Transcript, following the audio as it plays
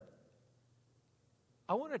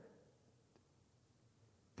I want to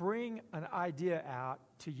bring an idea out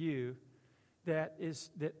to you that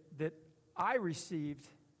I received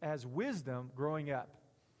as wisdom growing up.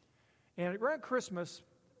 And around Christmas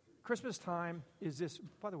time is this,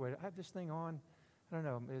 by the way, I have this thing on. I don't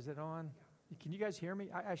know, is it on? Can you guys hear me?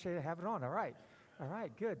 I actually have it on. All right,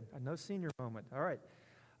 good. No senior moment. All right.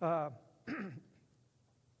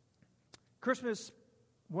 Christmas,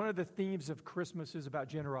 one of the themes of Christmas is about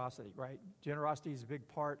generosity, right? Generosity is a big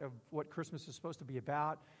part of what Christmas is supposed to be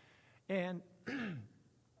about. And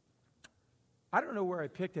I don't know where I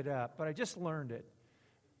picked it up, but I just learned it.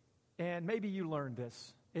 And maybe you learned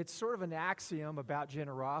this. It's sort of an axiom about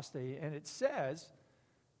generosity, and it says,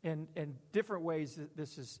 in different ways that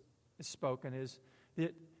this is spoken, is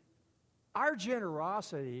that our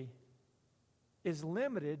generosity is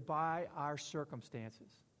limited by our circumstances.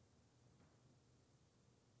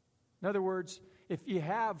 In other words, if you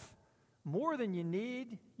have more than you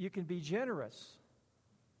need, you can be generous.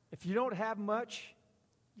 If you don't have much,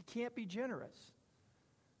 you can't be generous.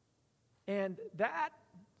 And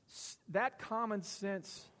that common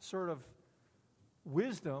sense sort of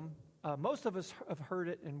wisdom, most of us have heard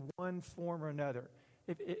it in one form or another.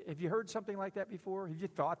 Have you heard something like that before? Have you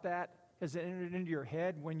thought that? Has it entered into your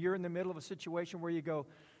head when you're in the middle of a situation where you go,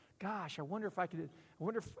 gosh, I wonder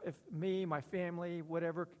if me, my family,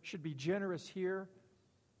 whatever, should be generous here?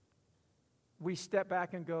 We step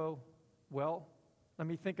back and go, well, let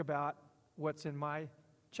me think about what's in my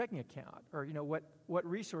checking account, or what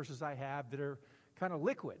resources I have that are kind of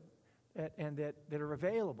liquid and that are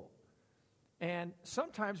available. And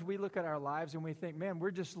sometimes we look at our lives and we think, man,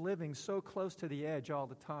 we're just living so close to the edge all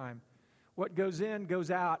the time. What goes in,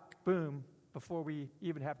 goes out, boom, before we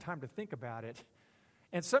even have time to think about it.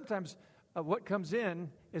 And sometimes what comes in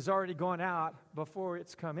is already gone out before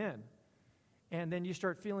it's come in. And then you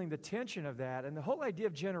start feeling the tension of that. And the whole idea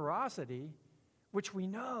of generosity, which we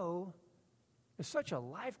know is such a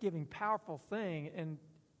life-giving, powerful thing. And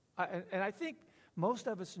I think most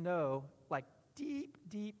of us know, like deep,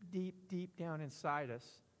 deep, deep, deep down inside us,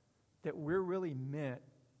 that we're really meant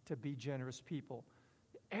to be generous people.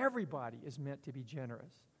 Everybody is meant to be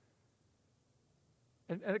generous.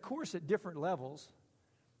 And of course, at different levels,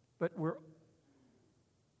 but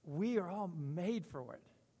we are all made for it.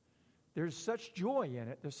 There's such joy in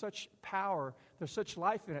it. There's such power. There's such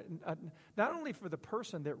life in it. Not only for the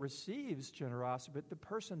person that receives generosity, but the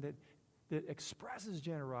person that expresses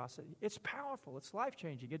generosity. It's powerful. It's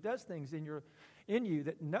life-changing. It does things in you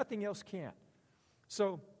that nothing else can.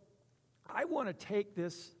 So I want to take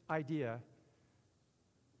this idea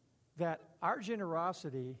that our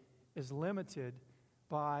generosity is limited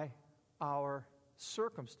by our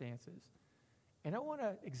circumstances. And I want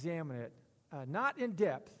to examine it, not in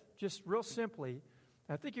depth, just real simply.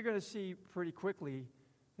 I think you're going to see pretty quickly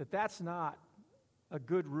that that's not a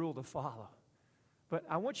good rule to follow. But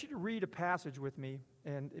I want you to read a passage with me.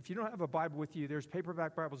 And if you don't have a Bible with you, there's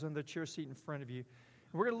paperback Bibles in the chair seat in front of you.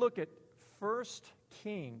 And we're going to look at 1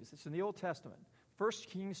 Kings. It's in the Old Testament. 1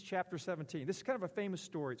 Kings chapter 17. This is kind of a famous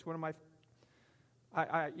story. It's one of my...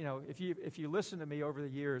 if you listen to me over the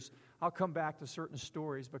years, I'll come back to certain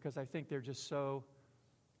stories because I think they're just so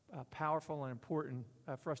powerful and important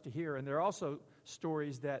for us to hear. And there are also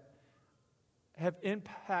stories that have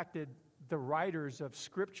impacted the writers of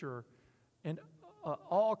Scripture in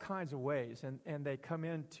all kinds of ways. And they come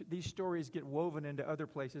into, these stories get woven into other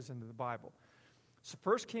places into the Bible. So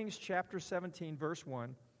 1 Kings chapter 17, verse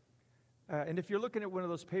 1. And if you're looking at one of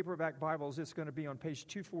those paperback Bibles, it's going to be on page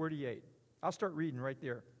 248. I'll start reading right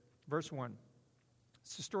there. Verse 1.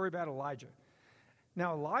 It's a story about Elijah.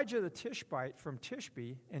 Now Elijah the Tishbite from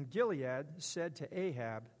Tishbe in Gilead said to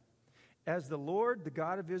Ahab, "As the Lord, the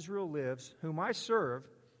God of Israel lives, whom I serve,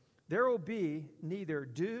 there will be neither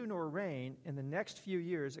dew nor rain in the next few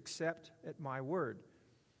years except at my word."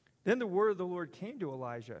 Then the word of the Lord came to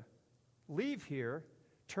Elijah, "Leave here,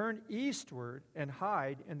 turn eastward, and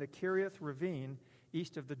hide in the Kerith ravine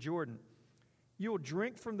east of the Jordan. You will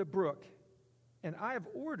drink from the brook, and I have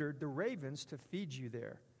ordered the ravens to feed you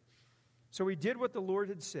there." So he did what the Lord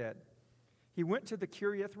had said. He went to the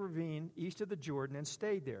Kerith ravine east of the Jordan and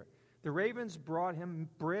stayed there. The ravens brought him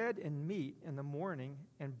bread and meat in the morning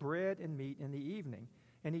and bread and meat in the evening,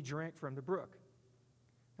 and he drank from the brook.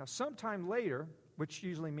 Now sometime later, which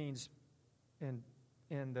usually means,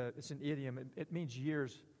 it's an idiom, it means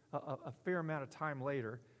years, a fair amount of time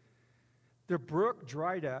later, the brook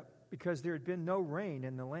dried up because there had been no rain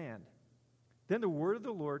in the land. Then the word of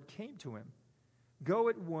the Lord came to him, "Go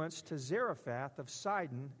at once to Zarephath of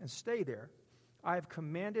Sidon and stay there. I have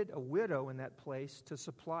commanded a widow in that place to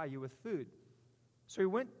supply you with food." So he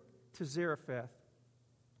went to Zarephath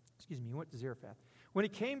He went to Zarephath. When he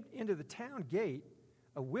came into the town gate,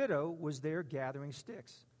 a widow was there gathering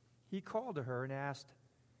sticks. He called to her and asked,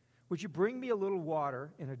 "Would you bring me a little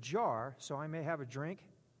water in a jar so I may have a drink?"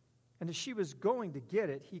 And as she was going to get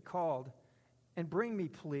it, he called, "And bring me,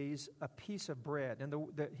 please, a piece of bread." And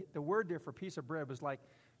the word there for piece of bread was like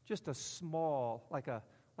just a small, like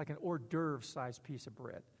an hors d'oeuvre-sized piece of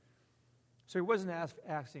bread. So he wasn't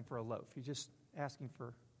asking for a loaf. He's just asking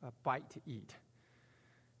for a bite to eat.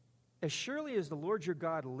 "As surely as the Lord your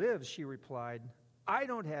God lives," she replied, "I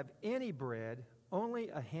don't have any bread, only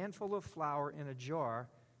a handful of flour in a jar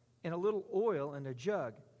and a little oil in a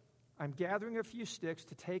jug. I'm gathering a few sticks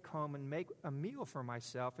to take home and make a meal for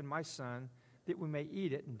myself and my son that we may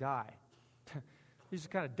eat it and die." This is a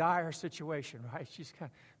kind of dire situation, right? She's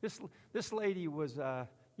kind of, this lady was, a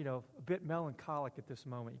bit melancholic at this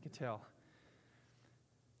moment, you can tell.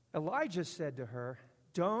 Elijah said to her,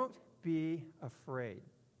 "Don't be afraid.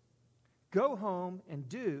 Go home and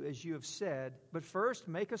do as you have said, but first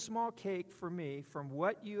make a small cake for me from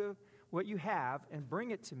what you have and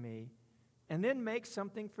bring it to me, and then make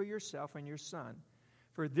something for yourself and your son.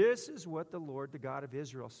 For this is what the Lord, the God of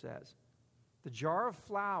Israel, says. The jar of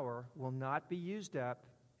flour will not be used up,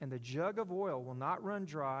 and the jug of oil will not run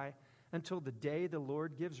dry until the day the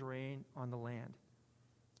Lord gives rain on the land."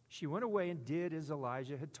 She went away and did as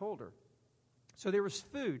Elijah had told her. So there was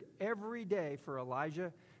food every day for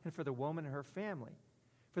Elijah and for the woman and her family.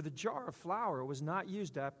 For the jar of flour was not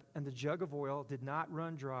used up, and the jug of oil did not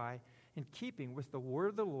run dry, in keeping with the word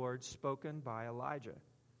of the Lord spoken by Elijah.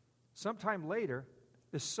 Sometime later,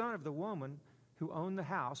 the son of the woman who owned the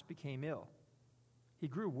house became ill. He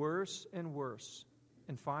grew worse and worse,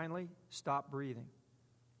 and finally stopped breathing.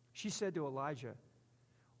 She said to Elijah,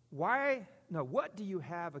 "What do you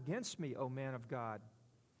have against me, O man of God?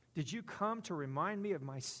 Did you come to remind me of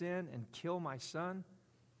my sin and kill my son?"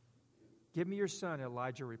 "Give me your son,"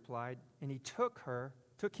 Elijah replied. And he took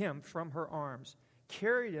him from her arms,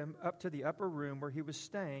 carried him up to the upper room where he was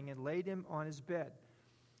staying, and laid him on his bed.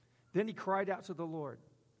 Then he cried out to the Lord,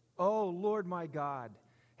 "Oh, Lord my God,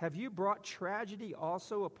 have you brought tragedy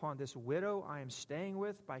also upon this widow I am staying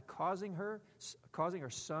with by causing her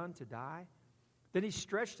son to die?" Then he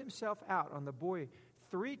stretched himself out on the boy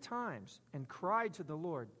 3 times and cried to the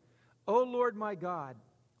Lord, "Oh, Lord my God,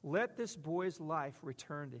 let this boy's life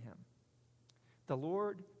return to him." The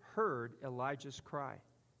Lord heard Elijah's cry,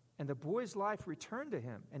 and the boy's life returned to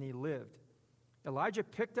him, and he lived. Elijah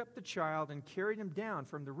picked up the child and carried him down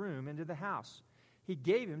from the room into the house. He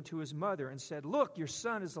gave him to his mother and said, "Look, your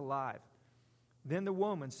son is alive." Then the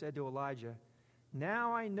woman said to Elijah,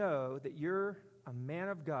 "Now I know that you're a man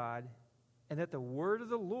of God, and that the word of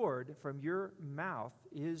the Lord from your mouth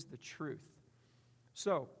is the truth."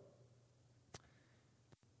 So,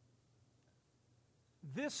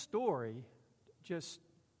 this story just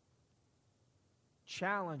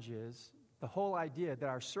challenges the whole idea that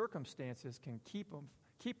our circumstances can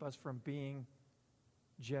keep us from being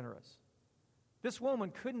generous. This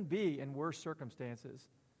woman couldn't be in worse circumstances,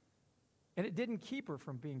 and it didn't keep her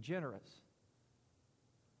from being generous.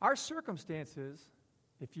 Our circumstances,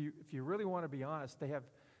 if you really want to be honest,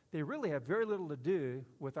 they really have very little to do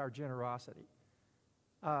with our generosity.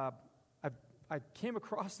 I came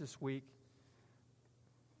across this week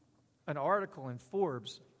an article in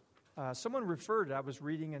Forbes. Someone referred it. I was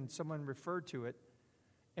reading, and someone referred to it.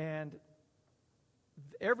 And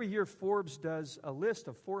every year, Forbes does a list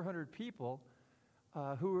of 400 people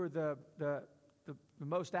who are the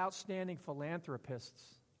most outstanding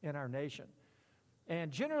philanthropists in our nation.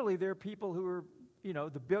 And generally, they're people who are,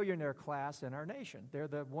 the billionaire class in our nation. They're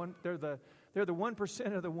the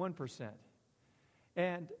 1% of the 1%.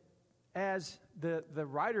 And as the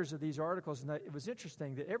writers of these articles, and it was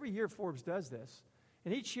interesting that every year Forbes does this,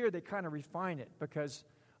 and each year they kind of refine it, because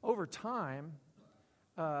over time,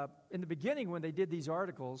 in the beginning when they did these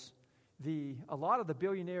articles, a lot of the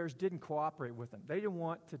billionaires didn't cooperate with them. They didn't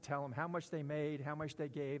want to tell them how much they made, how much they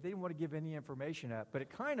gave. They didn't want to give any information up, but it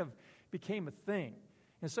kind of became a thing.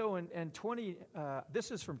 And so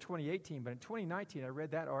this is from 2018, but in 2019, I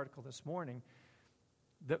read that article this morning.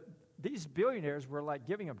 These billionaires were like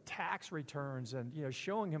giving them tax returns and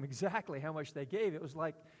showing them exactly how much they gave. It was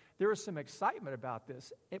like there was some excitement about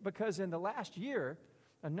this, because in the last year,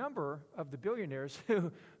 a number of the billionaires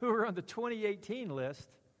who were on the 2018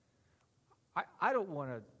 list, I don't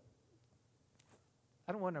want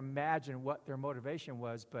to imagine what their motivation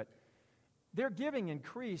was, but their giving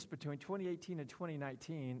increased between 2018 and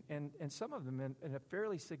 2019, and some of them in a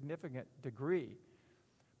fairly significant degree.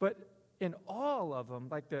 But in all of them,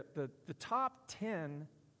 like the top 10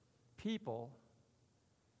 people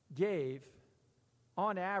gave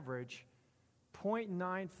on average,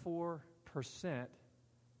 0.94%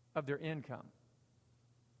 of their income.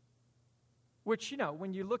 Which,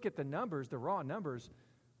 when you look at the numbers, the raw numbers,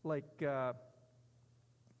 like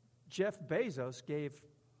Jeff Bezos gave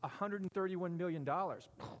 $131 million.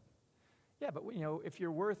 Yeah, but, if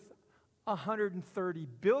you're worth $130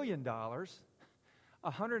 billion,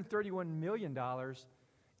 $131 million,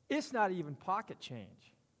 it's not even pocket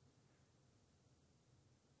change.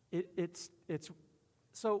 It's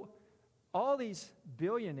so all these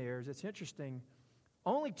billionaires, it's interesting,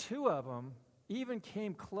 only two of them even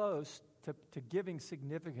came close to giving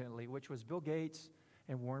significantly, which was Bill Gates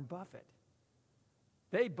and Warren Buffett.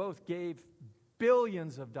 They both gave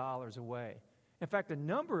billions of dollars away. In fact, a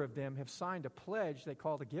number of them have signed a pledge they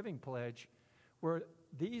call the Giving Pledge, where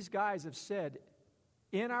these guys have said,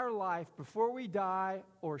 in our life, before we die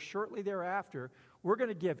or shortly thereafter, we're going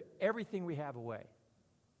to give everything we have away.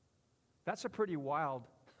 That's a pretty wild,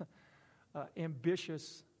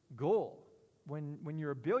 ambitious goal when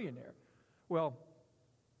you're a billionaire. Well,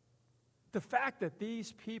 the fact that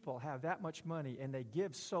these people have that much money and they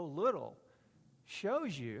give so little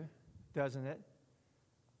shows you, doesn't it,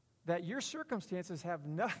 that your circumstances have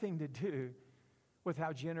nothing to do with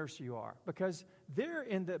how generous you are, because they're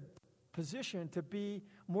in the position to be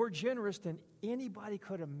more generous than anybody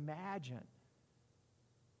could imagine.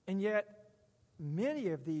 And yet, many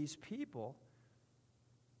of these people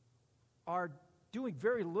are doing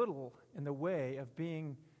very little in the way of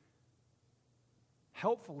being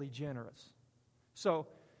helpfully generous. So,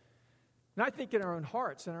 and I think in our own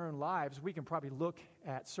hearts, in our own lives, we can probably look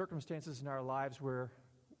at circumstances in our lives where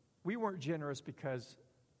we weren't generous because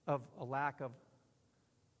of a lack of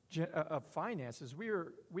finances. We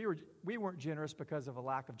weren't generous because of a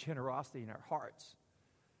lack of generosity in our hearts.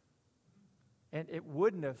 And it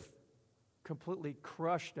wouldn't have completely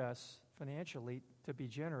crushed us financially to be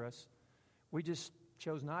generous. We just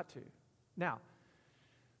chose not to. Now,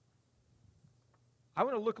 I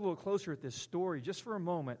want to look a little closer at this story just for a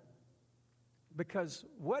moment, because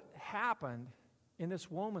what happened in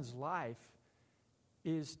this woman's life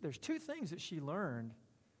is there's two things that she learned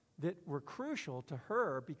that were crucial to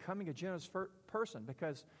her becoming a generous person.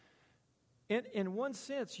 Because in one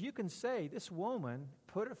sense, you can say this woman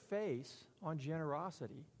put a face on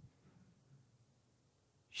generosity.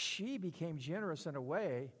 She became generous in a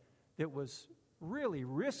way that was really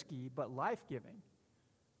risky but life-giving.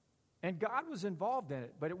 And God was involved in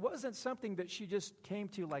it, but it wasn't something that she just came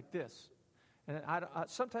to like this. And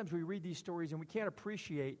sometimes we read these stories and we can't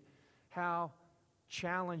appreciate how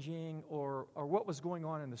challenging or what was going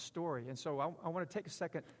on in the story. And so I want to take a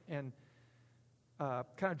second and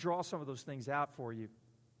kind of draw some of those things out for you.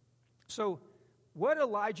 So what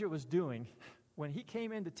Elijah was doing when he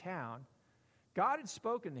came into town, God had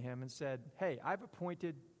spoken to him and said, hey, I've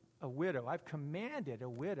appointed a widow. I've commanded a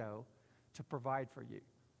widow to provide for you.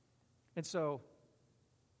 And so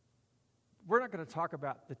we're not going to talk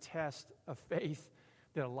about the test of faith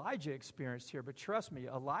that Elijah experienced here, but trust me,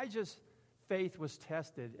 Elijah's faith was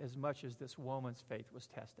tested as much as this woman's faith was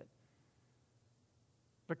tested.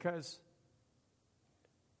 Because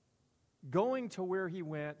going to where he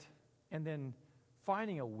went and then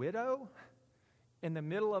finding a widow in the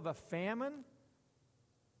middle of a famine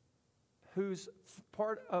who's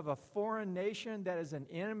part of a foreign nation that is an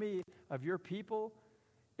enemy of your people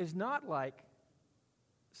is not like,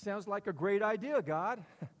 sounds like a great idea, God.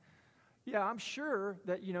 Yeah, I'm sure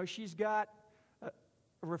that, she's got a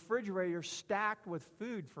refrigerator stacked with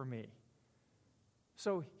food for me.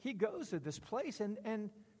 So he goes to this place, and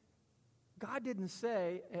God didn't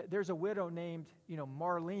say, there's a widow named,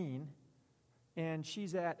 Marlene, and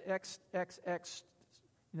she's at XXX,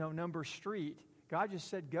 number street. God just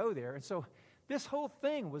said, go there. And so this whole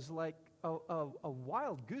thing was like a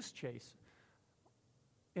wild goose chase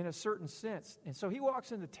in a certain sense. And so he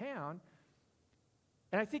walks into town,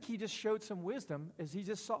 and I think he just showed some wisdom as he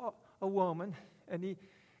just saw a woman,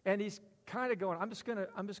 and he's kind of going, I'm just gonna,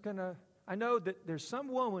 I know that there's some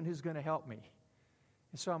woman who's going to help me.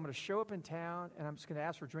 And so I'm going to show up in town, and I'm just going to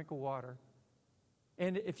ask for a drink of water.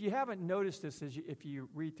 And if you haven't noticed this, if you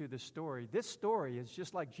read through this story is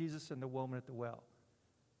just like Jesus and the woman at the well.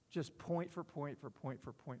 Just point for point for point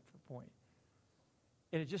for point for point.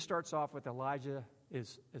 And it just starts off with Elijah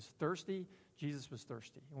is thirsty. Jesus was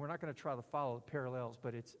thirsty. And we're not going to try to follow the parallels,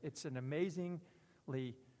 but it's an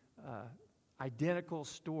amazingly identical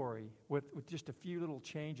story with just a few little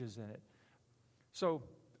changes in it. So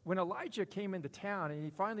when Elijah came into town and he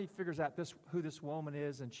finally figures out who this woman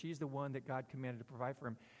is, and she's the one that God commanded to provide for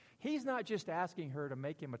him, he's not just asking her to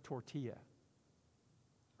make him a tortilla,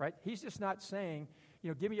 right? He's just not saying,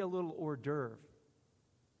 give me a little hors d'oeuvre.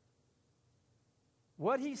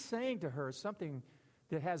 what he's saying to her is something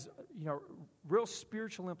that has, real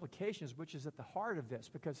spiritual implications, which is at the heart of this.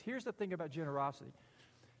 Because here's the thing about generosity.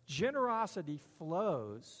 Generosity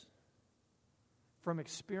flows from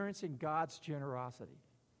experiencing God's generosity.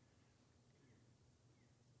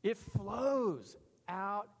 It flows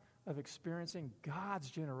out of experiencing God's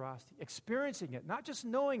generosity. Experiencing it, not just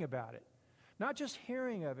knowing about it, not just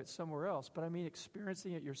hearing of it somewhere else, but I mean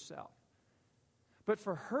experiencing it yourself. But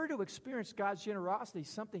for her to experience God's generosity,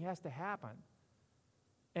 something has to happen.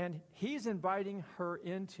 And he's inviting her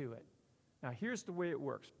into it. Now, here's the way it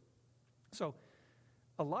works. So,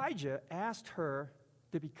 Elijah asked her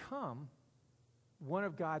to become one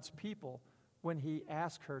of God's people when he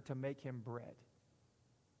asked her to make him bread.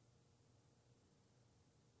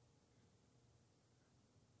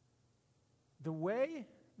 The way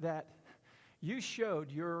that you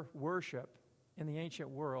showed your worship in the ancient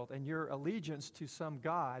world and your allegiance to some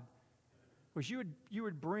god was you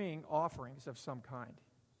would bring offerings of some kind.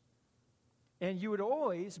 And you would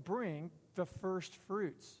always bring the first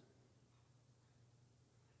fruits.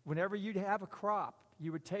 Whenever you'd have a crop,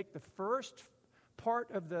 you would take the first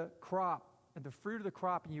part of the crop and the fruit of the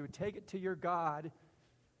crop, and you would take it to your God,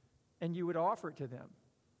 and you would offer it to them.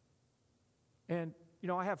 And,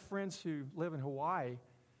 I have friends who live in Hawaii,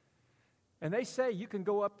 and they say you can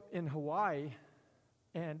go up in Hawaii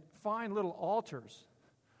and find little altars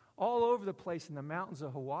all over the place in the mountains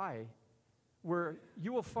of Hawaii, where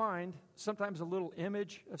you will find sometimes a little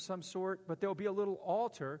image of some sort, but there'll be a little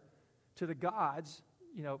altar to the gods,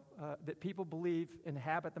 that people believe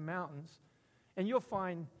inhabit the mountains. And you'll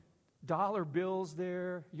find dollar bills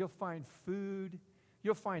there. You'll find food.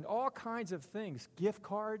 You'll find all kinds of things, gift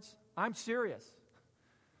cards. I'm serious.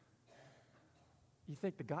 You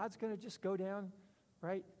think the God's going to just go down,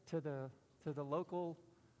 right, to the local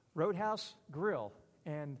Roadhouse Grill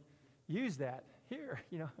and use that? Here,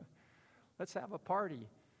 let's have a party.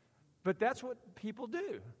 But that's what people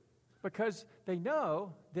do, because they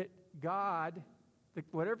know that God,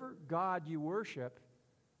 whatever God you worship,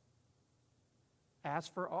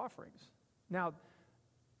 asks for offerings. Now,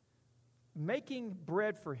 making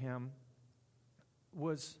bread for him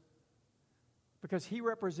was because he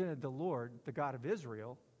represented the Lord, the God of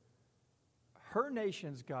Israel. Her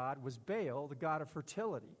nation's God was Baal, the god of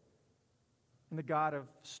fertility, and the god of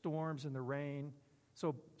storms and the rain.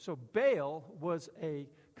 So Baal was a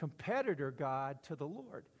competitor god to the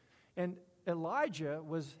Lord. And Elijah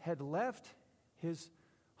had left his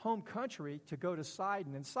home country to go to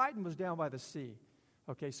Sidon, and Sidon was down by the sea.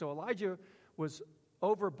 Okay, so Elijah was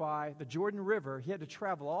over by the Jordan River. He had to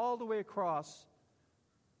travel all the way across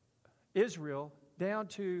Israel down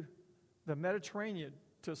to the Mediterranean,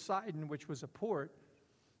 to Sidon, which was a port.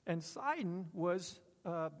 And Sidon was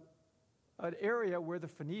an area where the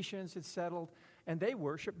Phoenicians had settled, and they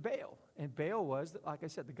worshiped Baal. And Baal was, like I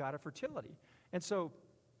said, the god of fertility. And so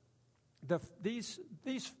these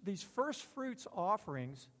first fruits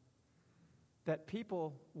offerings that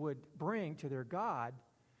people would bring to their God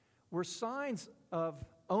were signs of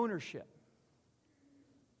ownership.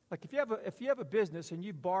 Like if you have a business and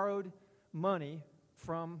you borrowed money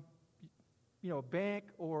from a bank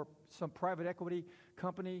or some private equity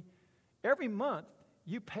company, every month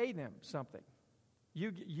you pay them something.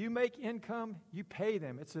 You make income, you pay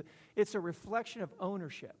them. It's a reflection of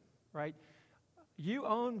ownership, right? You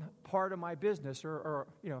own part of my business, or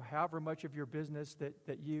however much of your business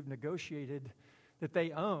that you've negotiated that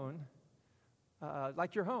they own,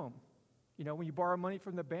 like your home. When you borrow money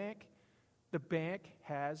from the bank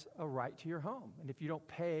has a right to your home. And if you don't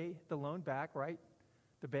pay the loan back, right,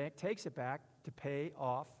 the bank takes it back to pay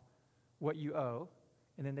off what you owe,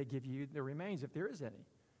 and then they give you the remains if there is any.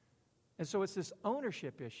 And so it's this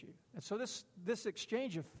ownership issue. And so this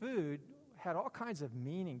exchange of food had all kinds of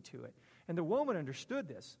meaning to it. And the woman understood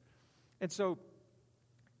this. And so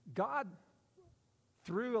God,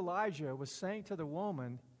 through Elijah, was saying to the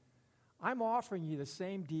woman, I'm offering you the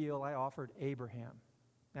same deal I offered Abraham.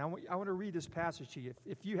 Now, I want to read this passage to you.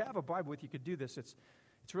 If you have a Bible with you, you could do this. It's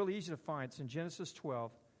really easy to find. It's in Genesis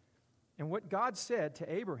 12. And what God said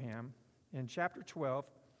to Abraham in chapter 12,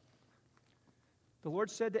 the Lord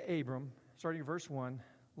said to Abram, starting in verse 1,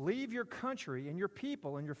 leave your country and your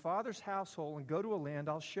people and your father's household and go to a land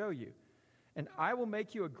I'll show you. And I will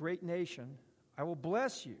make you a great nation. I will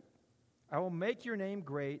bless you. I will make your name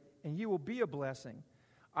great, and you will be a blessing.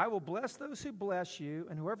 I will bless those who bless you,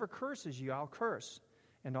 and whoever curses you, I'll curse.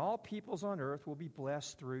 And all peoples on earth will be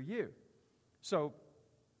blessed through you. So,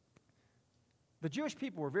 the Jewish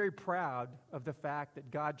people were very proud of the fact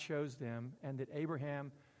that God chose them and that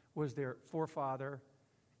Abraham was their forefather.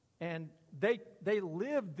 And they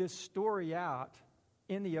lived this story out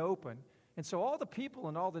in the open. And so all the people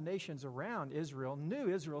and all the nations around Israel knew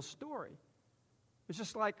Israel's story. It's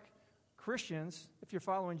just like Christians, if you're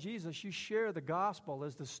following Jesus, you share the gospel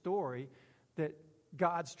as the story that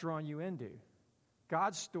God's drawn you into.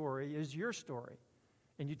 God's story is your story.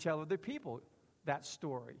 And you tell other people that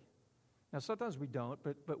story. Now, sometimes we don't,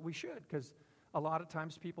 but we should, because a lot of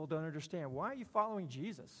times people don't understand. Why are you following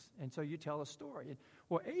Jesus? And so you tell a story. And,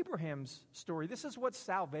 well, Abraham's story, this is what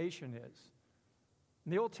salvation is.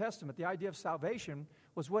 In the Old Testament, the idea of salvation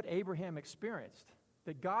was what Abraham experienced.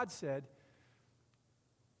 That God said,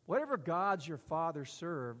 whatever gods your father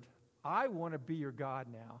served, I want to be your God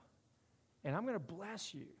now. And I'm going to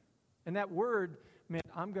bless you. And that word meant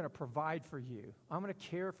I'm going to provide for you. I'm going to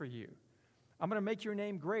care for you. I'm going to make your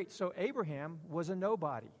name great. So Abraham was a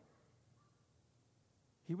nobody.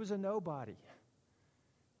 He was a nobody.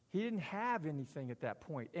 He didn't have anything at that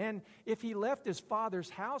point. And if he left his father's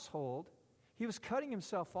household, he was cutting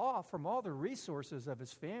himself off from all the resources of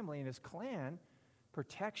his family and his clan,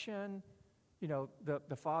 protection,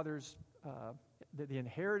 the father's, the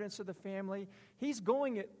inheritance of the family. He's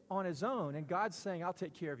going it on his own, and God's saying, I'll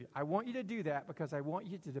take care of you. I want you to do that because I want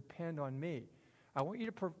you to depend on me. I'm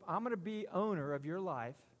going to be owner of your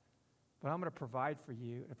life, but I'm going to provide for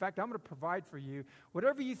you. In fact, I'm going to provide for you.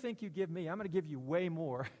 Whatever you think you give me, I'm going to give you way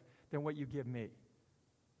more than what you give me.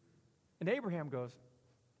 And Abraham goes,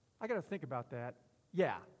 I got to think about that.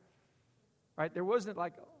 Yeah. Right? There wasn't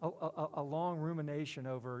like a long rumination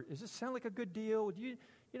over, does this sound like a good deal? Do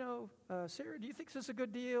Sarah, do you think this is a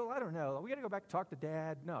good deal? I don't know. We got to go back and talk to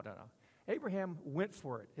Dad. No. Abraham went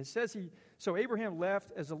for it. It says so Abraham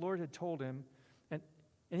left as the Lord had told him,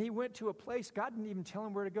 and he went to a place. God didn't even tell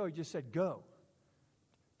him where to go. He just said, go.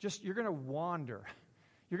 You're going to wander.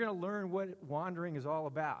 You're going to learn what wandering is all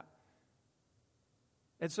about.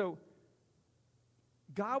 And so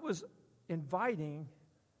God was inviting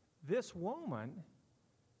this woman,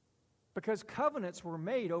 because covenants were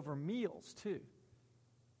made over meals too.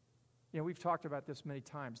 We've talked about this many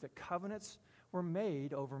times, that covenants were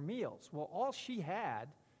made over meals. Well, all she had,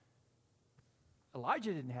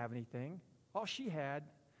 Elijah didn't have anything. All she had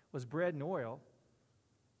was bread and oil.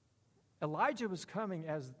 Elijah was coming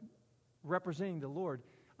as representing the Lord.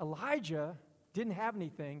 Elijah didn't have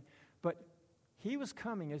anything, but he was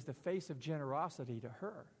coming as the face of generosity to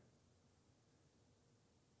her.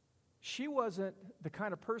 She wasn't the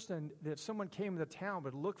kind of person that if someone came to town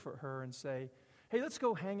would look for her and say, hey, let's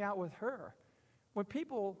go hang out with her. When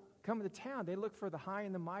people come to town, they look for the high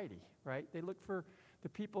and the mighty, right? They look for the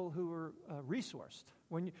people who are resourced.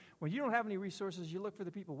 When you don't have any resources, you look for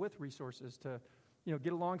the people with resources to,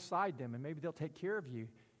 get alongside them, and maybe they'll take care of you.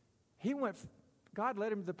 God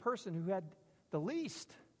led him to the person who had the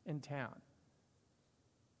least in town.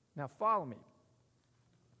 Now follow me.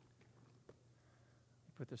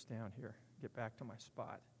 Put this down here. Get back to my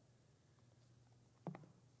spot.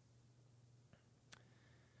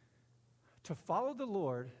 To follow the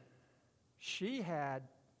Lord, she had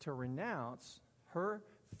to renounce her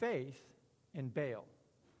faith in Baal.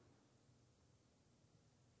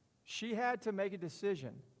 She had to make a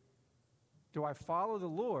decision. Do I follow the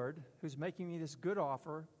Lord, who's making me this good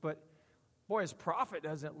offer, but boy, his prophet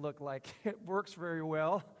doesn't look like it works very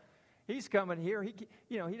well. He's coming here. He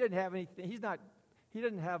didn't have anything. He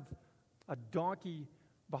didn't have a donkey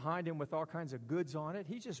behind him with all kinds of goods on it.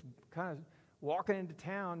 He's just kind of walking into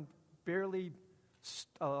town barely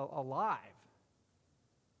alive.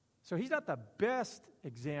 So he's not the best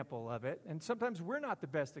example of it, and sometimes we're not the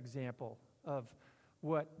best example of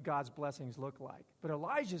what God's blessings look like. But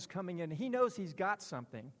Elijah's coming in, and he knows he's got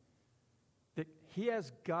something, that he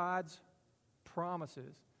has God's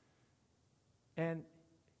promises, and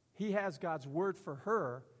he has God's word for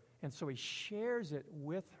her, and so he shares it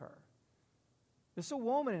with her. This is a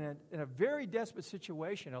woman in a very desperate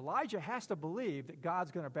situation. Elijah has to believe that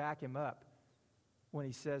God's going to back him up when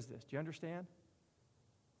he says this. Do you understand?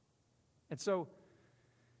 And so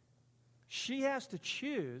she has to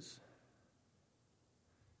choose,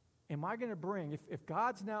 am I going to bring, if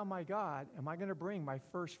God's now my God, am I going to bring my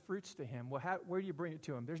first fruits to him? Well, where do you bring it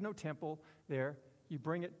to him? There's no temple there. You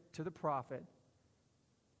bring it to the prophet.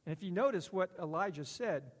 And if you notice what Elijah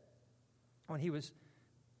said when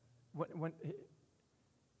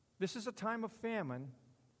this is a time of famine.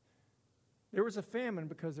 There was a famine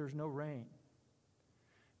because there's no rain.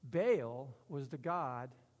 Baal was the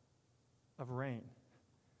god of rain.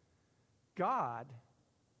 God,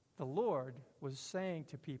 the Lord, was saying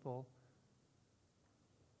to people,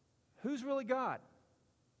 who's really God?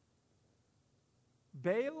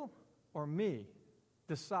 Baal or me?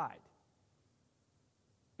 Decide.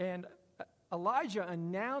 And Elijah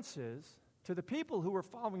announces to the people who were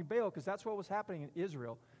following Baal, because that's what was happening in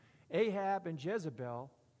Israel. Ahab and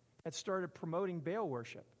Jezebel had started promoting Baal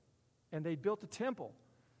worship. And they built a temple.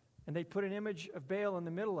 And they put an image of Baal in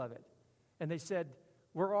the middle of it. And they said,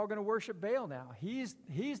 we're all going to worship Baal now. He's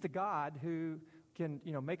the God who can,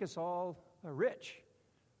 make us all rich.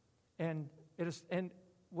 And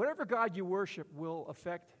whatever God you worship will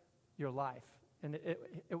affect your life. And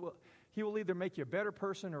he will either make you a better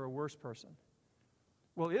person or a worse person.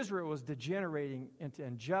 Well, Israel was degenerating into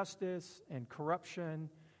injustice and corruption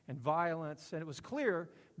and violence. And it was clear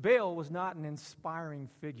Baal was not an inspiring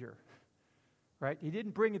figure. Right? He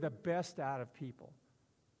didn't bring the best out of people.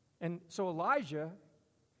 And so Elijah,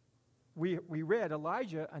 we read,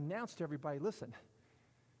 Elijah announced to everybody, listen,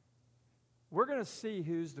 we're going to see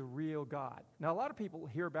who's the real God. Now, a lot of people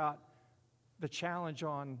hear about the challenge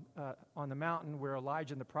on the mountain where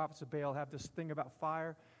Elijah and the prophets of Baal have this thing about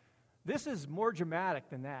fire. This is more dramatic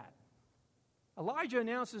than that. Elijah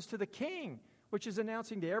announces to the king, which is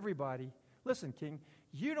announcing to everybody, listen, king,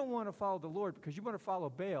 you don't want to follow the Lord because you want to follow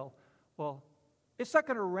Baal. Well, it's not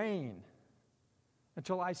going to rain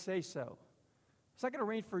until I say so. It's not going to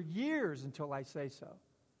rain for years until I say so.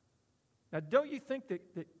 Now, don't you think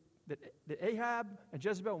that Ahab and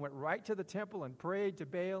Jezebel went right to the temple and prayed to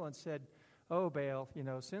Baal and said, oh, Baal,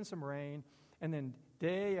 send some rain. And then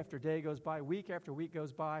day after day goes by, week after week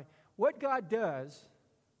goes by. What God does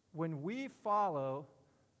when we follow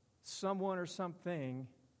someone or something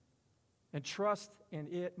and trust in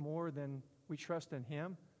it more than we trust in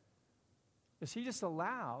Him is He just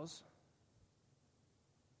allows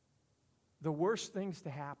the worst things to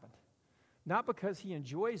happen. Not because He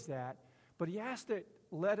enjoys that, but He has to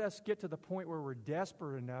let us get to the point where we're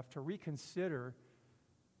desperate enough to reconsider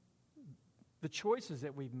the choices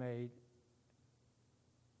that we've made.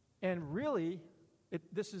 And really,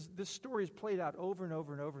 this story is played out over and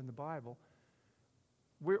over and over in the Bible.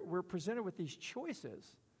 We're presented with these choices,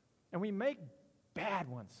 and we make bad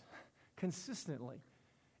ones consistently.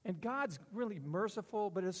 And God's really merciful,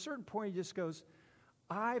 but at a certain point He just goes,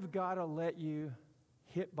 I've got to let you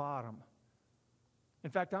hit bottom. In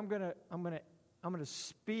fact, I'm going to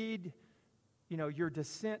speed, your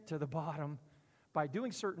descent to the bottom by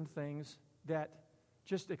doing certain things that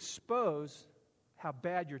just expose how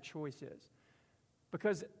bad your choice is.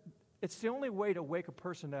 Because it's the only way to wake a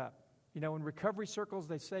person up. In recovery circles,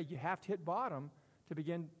 they say you have to hit bottom to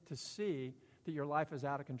begin to see that your life is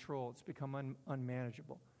out of control. It's become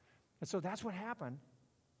unmanageable. And so that's what happened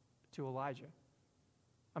to Elijah.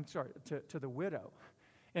 I'm sorry, to the widow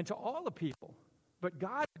and to all the people. But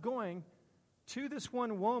God's going to this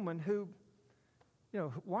one woman who,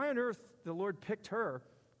 why on earth the Lord picked her?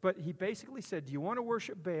 But He basically said, do you want to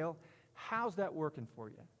worship Baal? How's that working for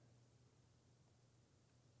you?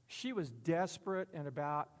 She was desperate and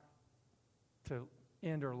about to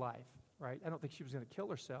end her life, right? I don't think she was going to kill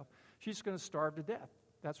herself. She's going to starve to death.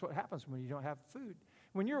 That's what happens when you don't have food.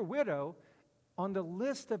 When you're a widow, on the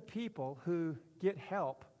list of people who get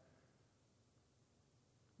help,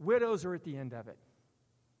 widows are at the end of it.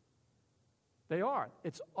 They are.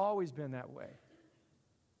 It's always been that way.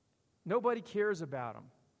 Nobody cares about them.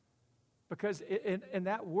 Because in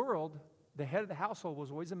that world, the head of the household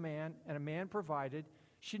was always a man, and a man provided.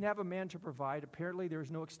 She didn't have a man to provide. Apparently, there's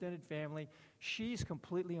no extended family. She's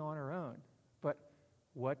completely on her own. But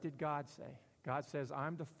what did God say? God says,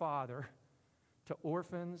 I'm the father to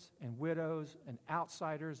orphans and widows and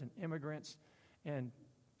outsiders and immigrants and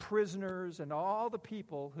prisoners and all the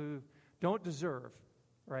people who don't deserve,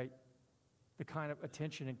 right, the kind of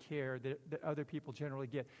attention and care that other people generally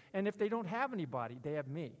get. And if they don't have anybody, they have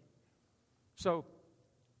me. So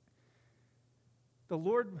the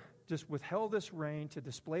Lord just withheld this rain to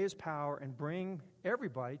display His power and bring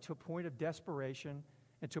everybody to a point of desperation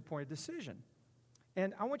and to a point of decision.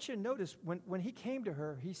 And I want you to notice, when He came to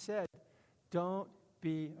her, He said, don't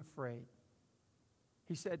be afraid.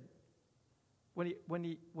 He said, when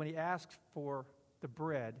he asked for the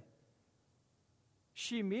bread,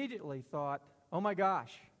 she immediately thought, oh my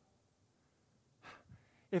gosh,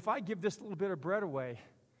 if I give this little bit of bread away,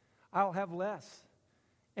 I'll have less.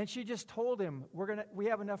 And she just told him, we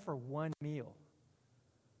have enough for one meal.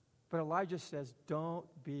 But Elijah says, don't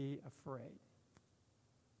be afraid.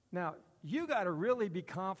 Now, you got to really be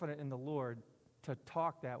confident in the Lord to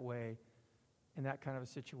talk that way in that kind of a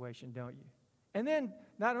situation, don't you? And then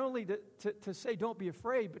not only to say don't be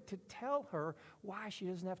afraid, but to tell her why she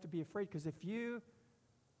doesn't have to be afraid. Because if you,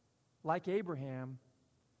 like Abraham,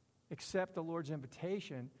 accept the Lord's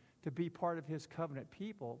invitation to be part of His covenant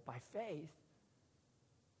people by faith,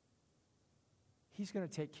 He's going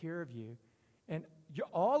to take care of you. And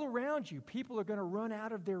all around you, people are going to run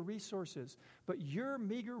out of their resources. But your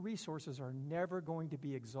meager resources are never going to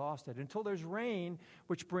be exhausted until there's rain,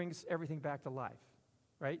 which brings everything back to life.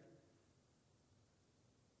 Right?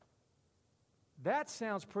 That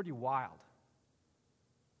sounds pretty wild.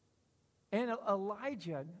 And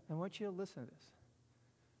Elijah, I want you to listen to this,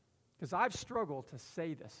 because I've struggled to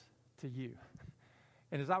say this to you.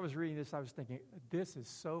 And as I was reading this, I was thinking, this is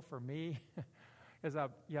so for me. I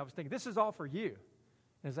was thinking, this is all for you.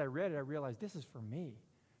 And as I read it, I realized this is for me.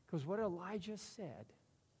 Because what Elijah said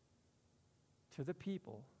to the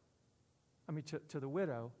people, to the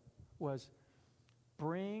widow, was,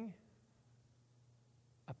 bring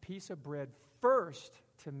a piece of bread first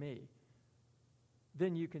to me,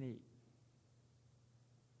 then you can eat.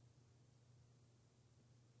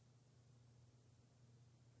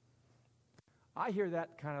 I hear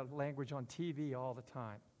that kind of language on TV all the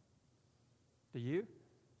time. Do you?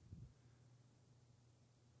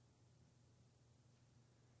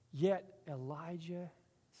 Yet Elijah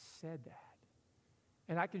said that.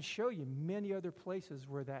 And I can show you many other places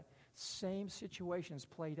where that same situation is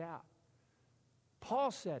played out.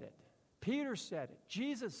 Paul said it. Peter said it.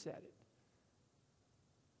 Jesus said it.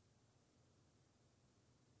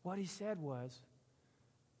 What he said was,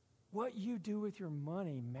 what you do with your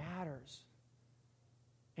money matters.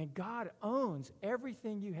 And God owns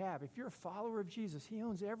everything you have. If you're a follower of Jesus, He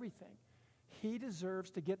owns everything. He deserves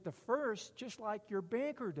to get the first, just like your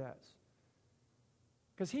banker does.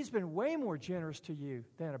 Because He's been way more generous to you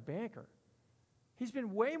than a banker. He's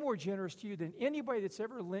been way more generous to you than anybody that's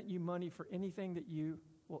ever lent you money for anything that you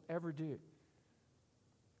will ever do.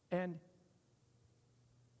 And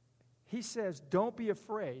He says, don't be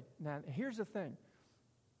afraid. Now, here's the thing.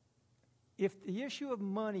 If the issue of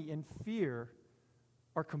money and fear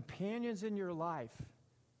are companions in your life,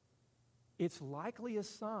 it's likely a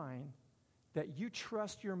sign that you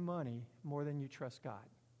trust your money more than you trust God.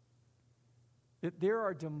 That there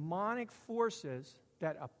are demonic forces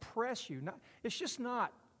that oppress you. It's just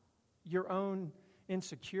not your own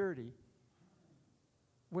insecurity.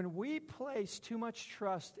 When we place too much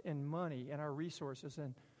trust in money and our resources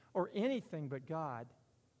or anything but God,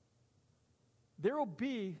 there will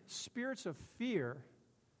be spirits of fear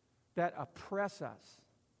that oppress us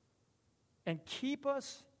and keep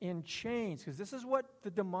us in chains, because this is what the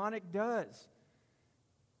demonic does.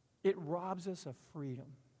 It robs us of freedom.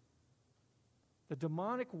 The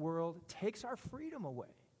demonic world takes our freedom away.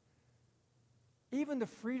 Even the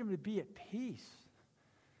freedom to be at peace.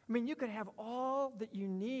 You could have all that you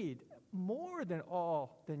need, more than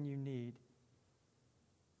all than you need,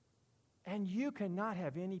 and you cannot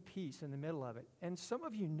have any peace in the middle of it. And some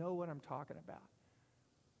of you know what I'm talking about.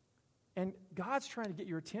 And God's trying to get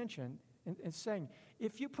your attention and saying,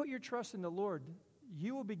 if you put your trust in the Lord,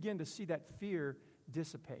 you will begin to see that fear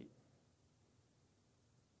dissipate.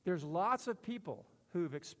 There's lots of people who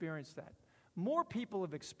have experienced that. More people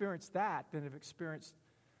have experienced that than have experienced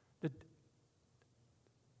the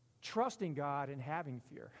trusting God and having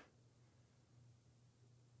fear.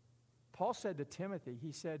 Paul said to Timothy,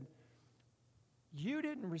 he said, you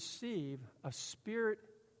didn't receive a spirit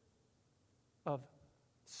of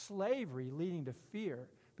slavery leading to fear,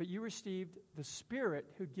 but you received the Spirit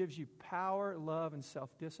who gives you power, love, and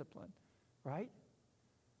self-discipline, right?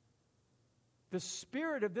 The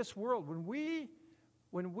spirit of this world,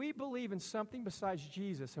 when we believe in something besides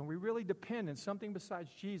Jesus and we really depend on something besides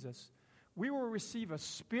Jesus, we will receive a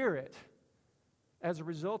spirit as a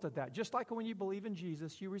result of that. Just like when you believe in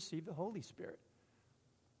Jesus, you receive the Holy Spirit.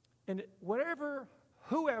 And whoever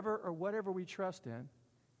or whatever we trust in,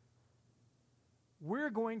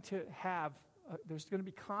 we're going to have, there's going to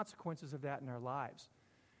be consequences of that in our lives.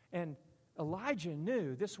 And Elijah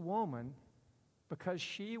knew this woman, because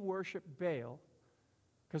she worshiped Baal,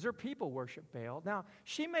 because her people worshiped Baal. Now,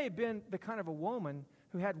 she may have been the kind of a woman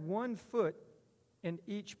who had one foot in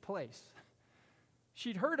each place.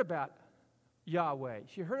 She'd heard about Yahweh.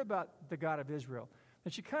 She heard about the God of Israel.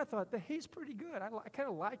 And she kind of thought that he's pretty good. I kind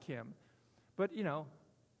of like him. But,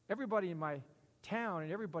 everybody in my town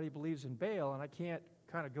and everybody believes in Baal, and I can't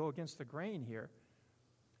kind of go against the grain here.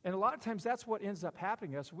 And a lot of times that's what ends up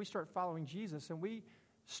happening to us. We start following Jesus and we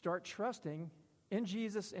start trusting in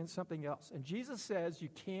Jesus and something else. And Jesus says you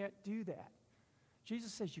can't do that.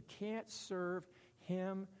 Jesus says you can't serve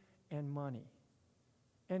him and money.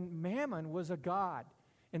 And Mammon was a god.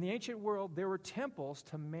 In the ancient world, there were temples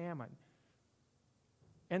to Mammon.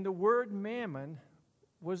 And the word Mammon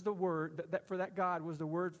was the word, that for that god was the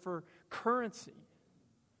word for currency.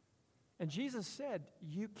 And Jesus said,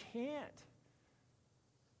 you can't.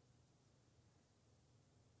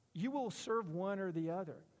 You will serve one or the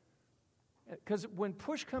other. Because when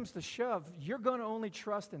push comes to shove, you're going to only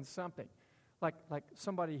trust in something. Like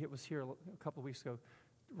somebody that was here a couple of weeks ago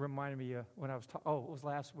reminded me when I was it was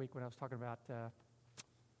last week when I was talking about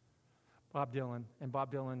Bob Dylan. And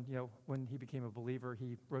Bob Dylan, when he became a believer,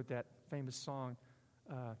 he wrote that famous song,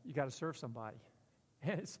 You Got to Serve Somebody.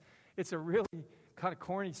 And it's a really kind of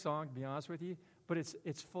corny song, to be honest with you, but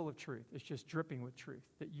it's full of truth. It's just dripping with truth,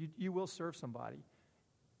 that you will serve somebody.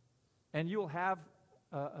 And you will have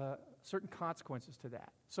certain consequences to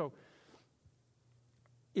that. So,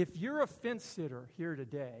 if you're a fence sitter here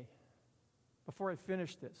today, before I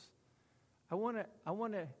finish this, I want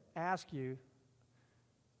to ask you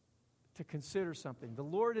to consider something. The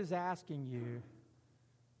Lord is asking you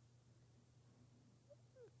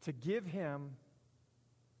to give Him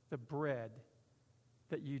the bread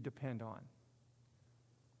that you depend on.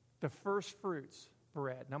 The first fruits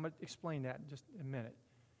bread. And I'm going to explain that in just a minute.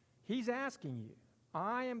 He's asking you.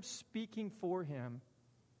 I am speaking for Him.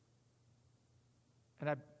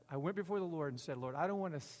 And I went before the Lord and said, Lord, I don't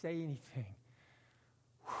want to say anything.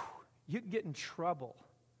 You can get in trouble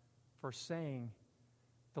for saying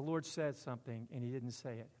the Lord said something and He didn't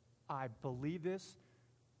say it. I believe this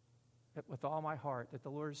with all my heart, that the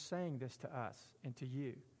Lord is saying this to us and to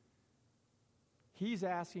you. He's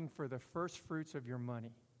asking for the first fruits of your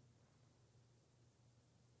money.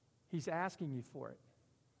 He's asking you for it.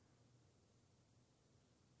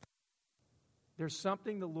 There's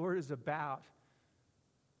something the Lord is about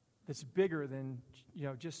that's bigger than,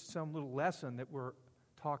 just some little lesson that we're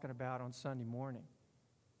talking about on Sunday morning.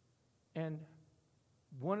 And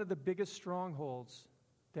one of the biggest strongholds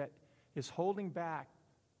that is holding back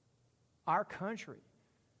our country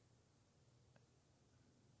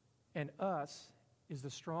and us is the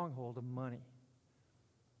stronghold of money.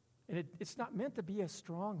 And it's not meant to be a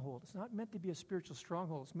stronghold. It's not meant to be a spiritual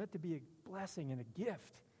stronghold. It's meant to be a blessing and a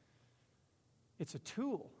gift. It's a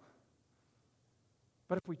tool.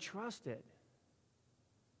 But if we trust it,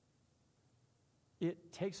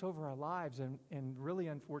 it takes over our lives in really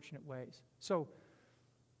unfortunate ways. So,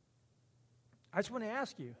 I just want to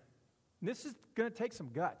ask you, and this is going to take some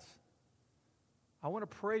guts. I want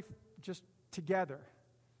to pray just together.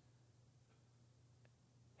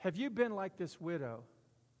 Have you been like this widow?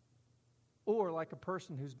 Or like a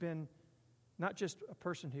person who's been, not just a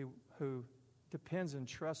person who depends and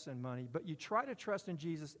trusts in money, but you try to trust in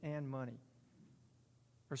Jesus and money,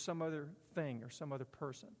 or some other thing, or some other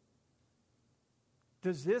person.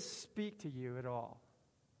 Does this speak to you at all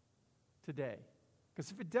today? Because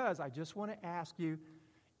if it does, I just want to ask you,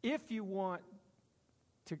 if you want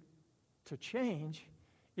to change,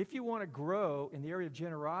 if you want to grow in the area of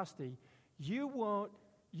generosity, you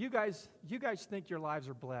guys think your lives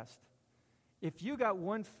are blessed. If you got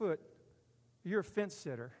 1 foot, you're a fence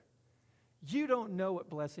sitter. You don't know what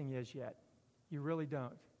blessing is yet. You really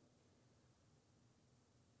don't.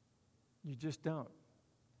 You just don't.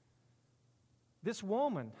 This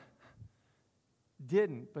woman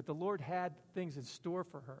didn't, but the Lord had things in store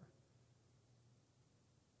for her.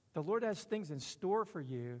 The Lord has things in store for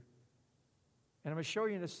you, and I'm going to show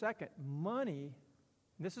you in a second. Money,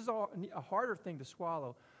 and this is a harder thing to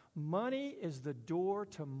swallow. Money is the door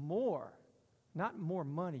to more, not more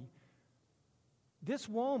money. This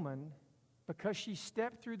woman, because she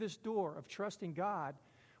stepped through this door of trusting God,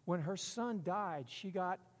 when her son died, she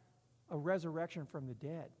got a resurrection from the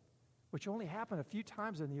dead, which only happened a few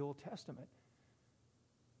times in the Old Testament.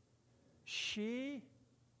 She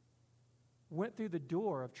went through the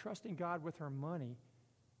door of trusting God with her money,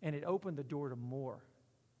 and it opened the door to more.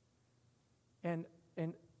 And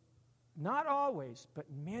not always, but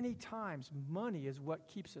many times, money is what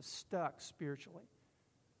keeps us stuck spiritually.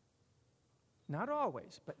 Not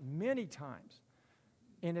always, but many times.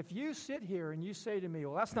 And if you sit here and you say to me,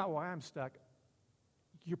 well, that's not why I'm stuck,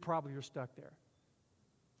 you're stuck there.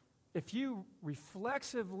 If you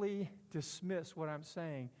reflexively dismiss what I'm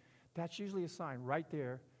saying, that's usually a sign right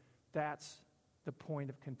there. That's the point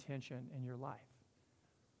of contention in your life.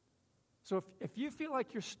 So if you feel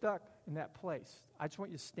like you're stuck in that place, I just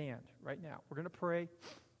want you to stand right now. We're going to pray.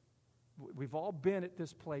 We've all been at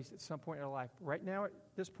this place at some point in our life. Right now, at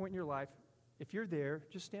this point in your life, if you're there,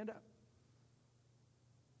 just stand up.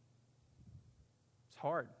 It's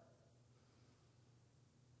hard.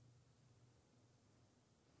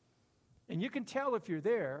 And you can tell if you're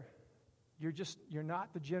there, you're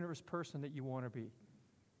not the generous person that you want to be.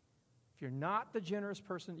 If you're not the generous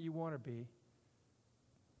person that you want to be,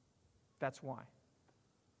 that's why.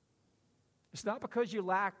 It's not because you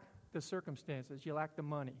lack the circumstances, you lack the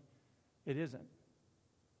money. It isn't.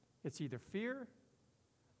 It's either fear,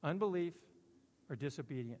 unbelief, or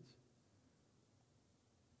disobedience.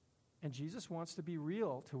 And Jesus wants to be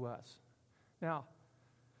real to us. Now,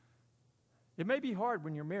 it may be hard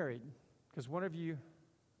when you're married because one of you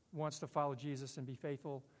wants to follow Jesus and be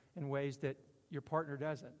faithful in ways that your partner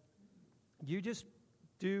doesn't. You just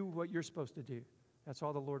do what you're supposed to do. That's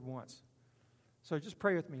all the Lord wants. So just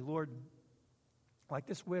pray with me. Lord, like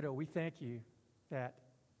this widow, we thank you that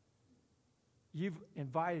you've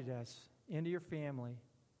invited us into your family,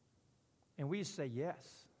 and we say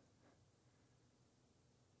yes.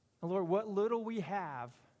 And Lord, what little we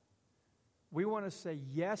have, we want to say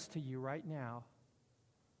yes to you right now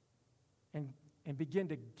and begin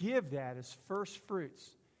to give that as first fruits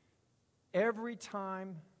every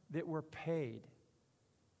time that we're paid.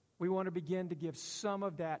 We want to begin to give some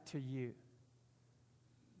of that to you.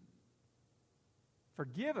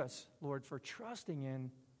 Forgive us, Lord, for trusting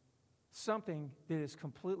in something that is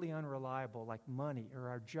completely unreliable, like money or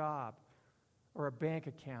our job or a bank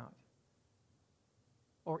account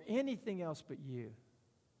or anything else but you.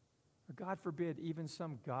 Or God forbid, even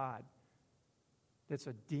some God that's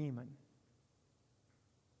a demon.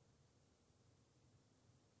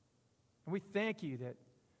 And we thank you that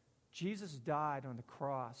Jesus died on the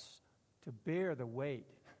cross to bear the weight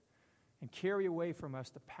and carry away from us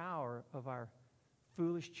the power of our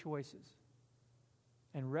foolish choices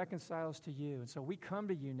and reconcile us to you. And so we come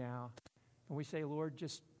to you now and we say, Lord,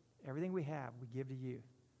 just everything we have, we give to you,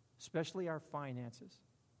 especially our finances.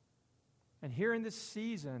 And here in this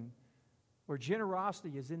season where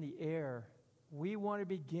generosity is in the air, we want to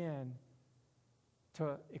begin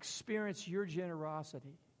to experience your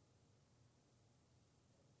generosity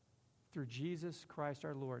through Jesus Christ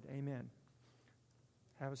our Lord. Amen.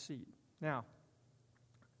 Have a seat. Now,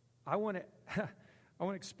 I want to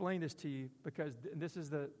explain this to you because this is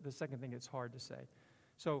the second thing that's hard to say.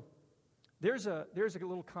 So there's a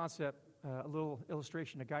little concept, a little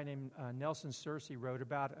illustration a guy named Nelson Searcy wrote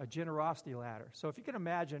about a generosity ladder. So if you can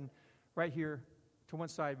imagine right here to one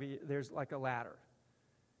side, there's like a ladder.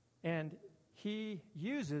 And he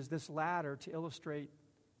uses this ladder to illustrate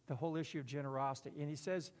the whole issue of generosity. And he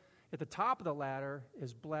says at the top of the ladder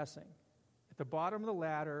is blessing. At the bottom of the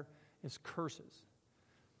ladder is curses.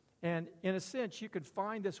 And in a sense, you could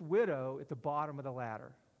find this widow at the bottom of the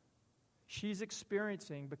ladder. She's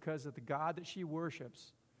experiencing, because of the God that she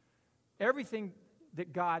worships, everything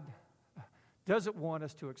that God doesn't want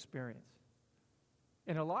us to experience.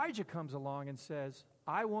 And Elijah comes along and says,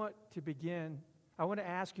 I want to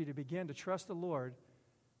ask you to begin to trust the Lord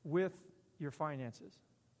with your finances,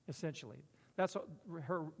 essentially. That's all,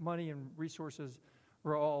 her money and resources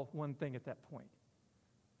were all one thing at that point.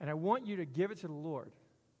 And I want you to give it to the Lord,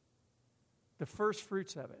 the first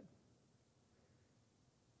fruits of it.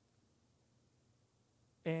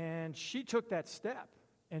 And she took that step,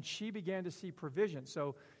 and she began to see provision.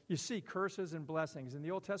 So you see curses and blessings. In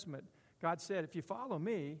the Old Testament, God said, if you follow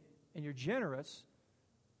me and you're generous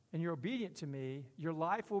and you're obedient to me, your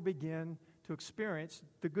life will begin to experience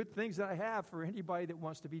the good things that I have for anybody that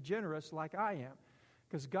wants to be generous like I am.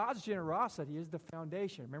 Because God's generosity is the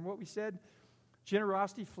foundation. Remember what we said?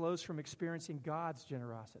 Generosity flows from experiencing God's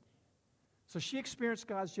generosity. So she experienced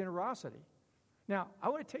God's generosity. Now, I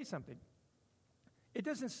want to tell you something. It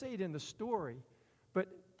doesn't say it in the story, but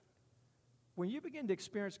when you begin to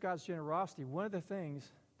experience God's generosity, one of the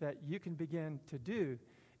things that you can begin to do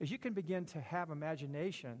is you can begin to have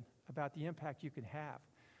imagination about the impact you can have.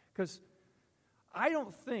 Because I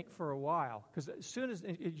don't think for a while, because as soon as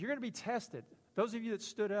you're going to be tested, those of you that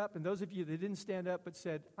stood up and those of you that didn't stand up but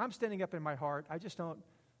said, I'm standing up in my heart, I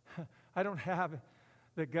don't have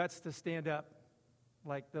the guts to stand up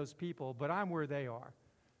like those people, but I'm where they are.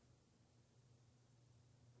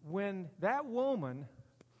 When that woman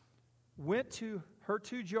went to her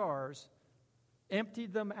 2 jars,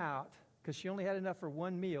 emptied them out, because she only had enough for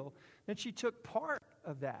one meal, then she took part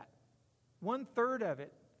of that, 1/3 of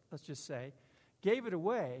it, let's just say, gave it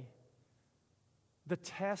away, the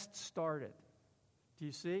test started. Do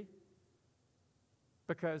you see?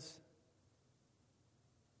 Because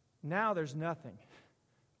now there's nothing.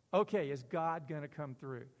 Okay, is God going to come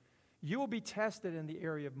through? You will be tested in the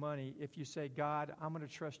area of money if you say, God, I'm going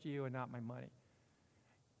to trust you and not my money.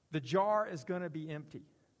 The jar is going to be empty.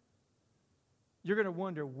 You're going to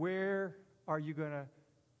wonder, how are you going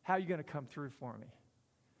to come through for me?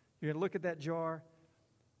 You're going to look at that jar,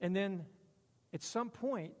 and then at some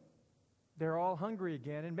point, they're all hungry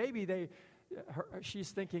again, and maybe she's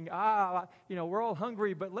thinking, we're all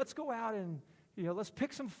hungry, but let's go out and, let's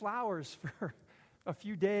pick some flowers for a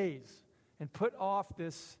few days and put off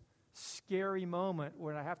this scary moment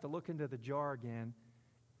when I have to look into the jar again,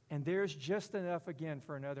 and there's just enough again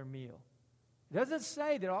for another meal. It doesn't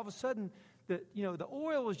say that all of a sudden the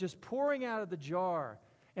oil was just pouring out of the jar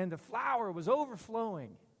and the flour was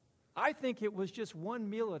overflowing. I think it was just one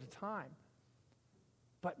meal at a time.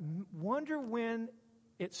 But wonder when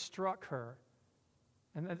it struck her,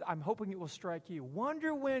 and I'm hoping it will strike you.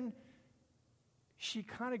 Wonder when she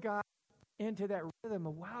kind of got into that rhythm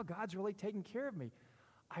of, wow, God's really taking care of me.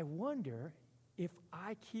 I wonder if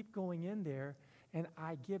I keep going in there and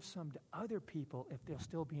I give some to other people, if there'll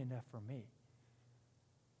still be enough for me.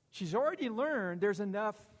 She's already learned there's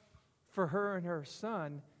enough for her and her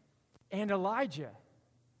son and Elijah.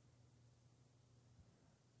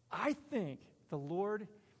 I think the Lord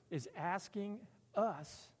is asking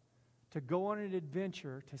us to go on an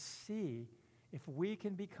adventure to see if we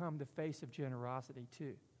can become the face of generosity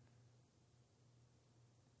too.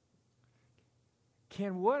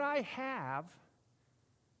 Can what I have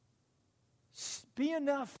be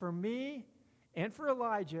enough for me and for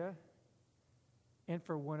Elijah and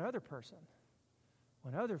for one other person,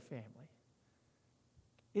 one other family?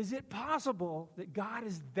 Is it possible that God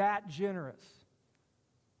is that generous?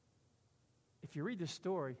 If you read the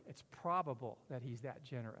story, it's probable that he's that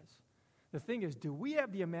generous. The thing is, do we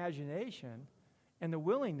have the imagination and the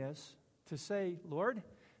willingness to say, Lord,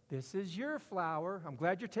 this is your flour. I'm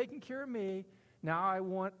glad you're taking care of me. Now I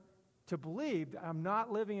want to believe that I'm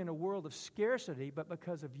not living in a world of scarcity, but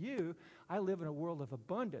because of you, I live in a world of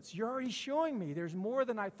abundance. You're already showing me there's more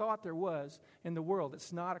than I thought there was in the world.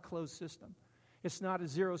 It's not a closed system. It's not a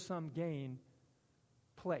zero-sum gain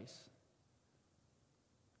place.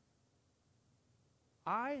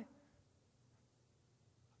 I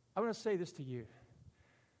want to say this to you.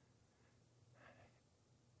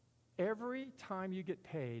 Every time you get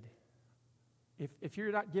paid, if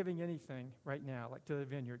you're not giving anything right now, like to the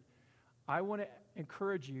vineyard, I want to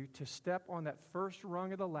encourage you to step on that first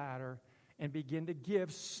rung of the ladder and begin to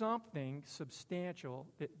give something substantial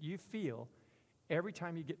that you feel every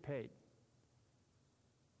time you get paid.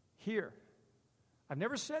 Here, I've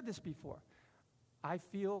never said this before. I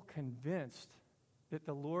feel convinced that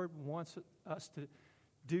the Lord wants us to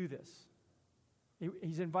do this.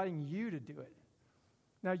 He's inviting you to do it.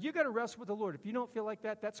 Now, you got to wrestle with the Lord. If you don't feel like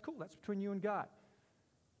that, that's cool. That's between you and God.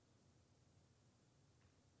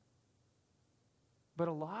 But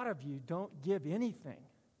a lot of you don't give anything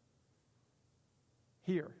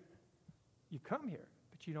here. You come here,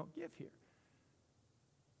 but you don't give here.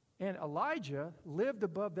 And Elijah lived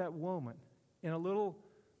above that woman in a little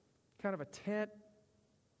kind of a tent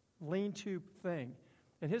lean-to thing.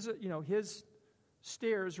 And his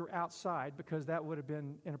stairs were outside because that would have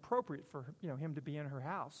been inappropriate for him to be in her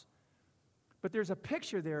house. But there's a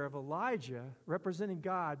picture there of Elijah representing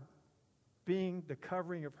God being the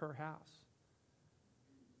covering of her house.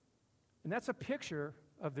 And that's a picture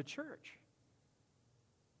of the church.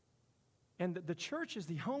 And the church is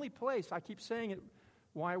the only place, I keep saying it,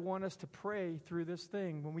 why I want us to pray through this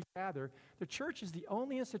thing when we gather. The church is the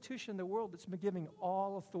only institution in the world that's been giving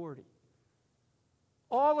all authority.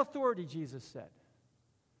 All authority, Jesus said.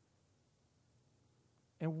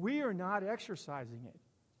 And we are not exercising it.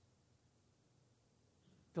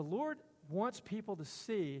 The Lord wants people to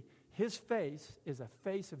see his face is a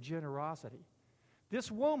face of generosity.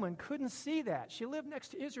 This woman couldn't see that. She lived next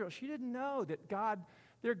to Israel. She didn't know that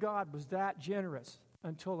their God was that generous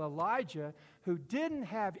until Elijah, who didn't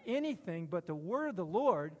have anything but the word of the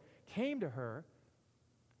Lord, came to her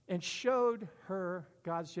and showed her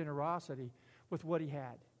God's generosity with what he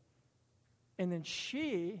had. And then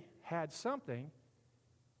she had something,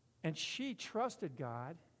 and she trusted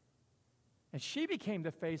God, and she became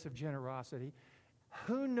the face of generosity.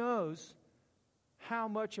 Who knows how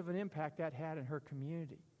much of an impact that had in her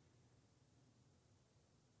community?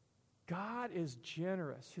 God is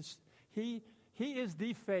generous. He is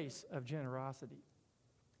the face of generosity.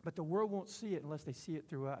 But the world won't see it unless they see it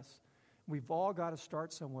through us. We've all got to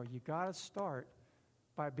start somewhere. You've got to start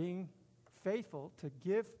by being faithful to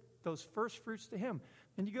give those first fruits to him.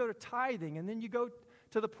 Then you go to tithing, and then you go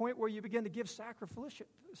to the point where you begin to give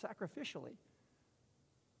sacrificially.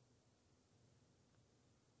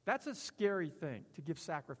 That's a scary thing, to give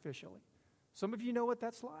sacrificially. Some of you know what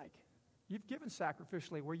that's like. You've given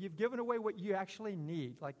sacrificially, where you've given away what you actually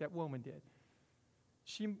need, like that woman did.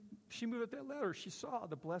 She moved up that ladder. She saw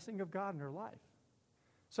the blessing of God in her life.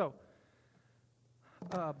 So,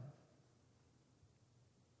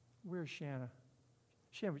 where's Shanna?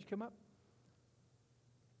 Shanna, would you come up?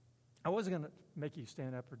 I wasn't going to make you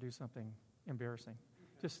stand up or do something embarrassing.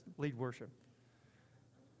 Just lead worship.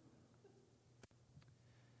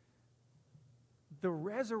 The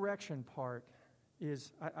resurrection part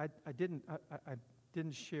is, I didn't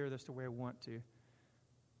share this the way I want to.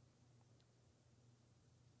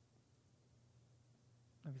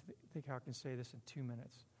 think how I can say this in 2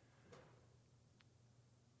 minutes.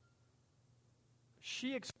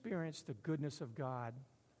 She experienced the goodness of God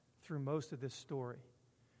through most of this story.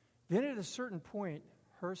 Then at a certain point,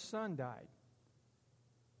 her son died.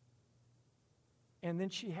 And then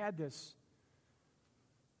she had this,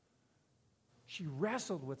 she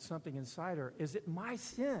wrestled with something inside her. Is it my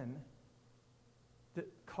sin that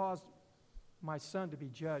caused my son to be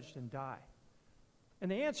judged and die?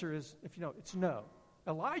 And the answer is, if you know, it's no.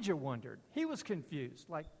 Elijah wondered. He was confused.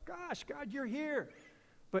 Like, gosh, God, you're here.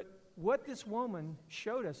 But what this woman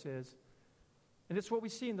showed us is, and it's what we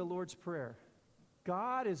see in the Lord's Prayer,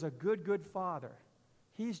 God is a good, good Father.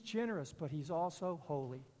 He's generous, but He's also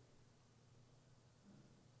holy.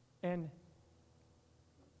 And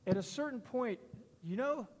at a certain point, you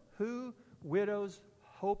know who widows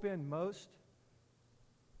hope in most?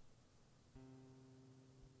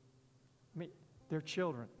 I mean, their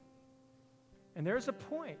children. And there's a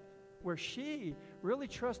point where she really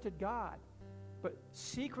trusted God, but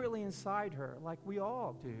secretly inside her, like we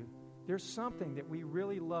all do, there's something that we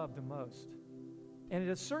really love the most. And at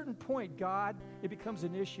a certain point, it becomes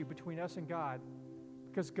an issue between us and God,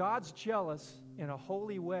 because God's jealous in a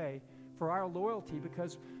holy way for our loyalty,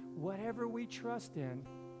 because whatever we trust in,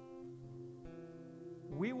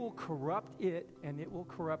 we will corrupt it and it will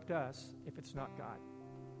corrupt us if it's not God.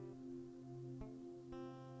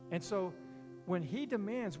 And so when He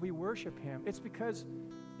demands we worship Him, it's because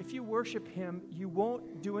if you worship Him, you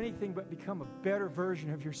won't do anything but become a better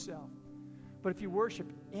version of yourself. But if you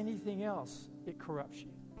worship anything else, it corrupts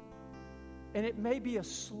you. And it may be a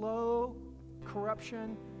slow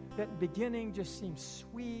corruption that in the beginning just seems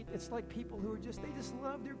sweet. It's like people who they just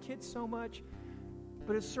love their kids so much.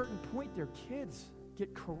 But at a certain point, their kids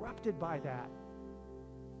get corrupted by that.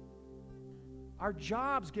 Our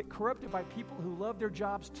jobs get corrupted by people who love their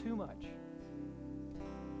jobs too much.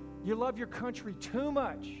 You love your country too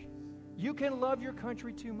much. You can love your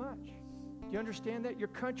country too much. Do you understand that? Your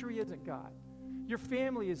country isn't God. Your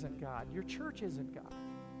family isn't God. Your church isn't God.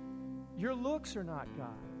 Your looks are not God.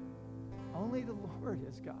 Only the Lord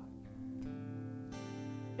is God.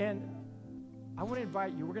 And I want to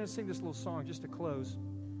invite you, we're going to sing this little song just to close.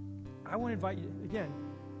 I want to invite you, again,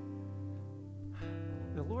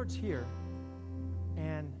 the Lord's here,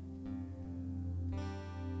 and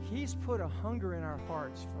He's put a hunger in our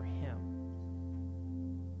hearts for Him.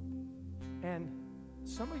 And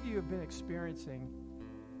some of you have been experiencing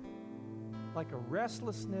like a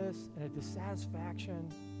restlessness and a dissatisfaction.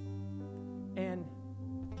 And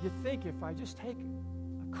you think, if I just take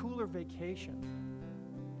a cooler vacation,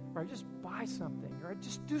 or I just buy something, or I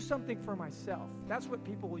just do something for myself. That's what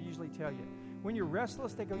people will usually tell you. When you're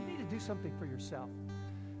restless, they go, you need to do something for yourself.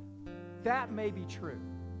 That may be true.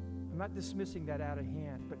 I'm not dismissing that out of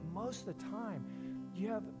hand, but most of the time, you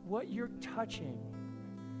have what you're touching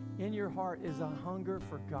in your heart is a hunger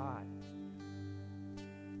for God.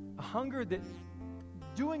 A hunger that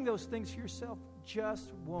doing those things for yourself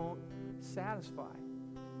just won't satisfy.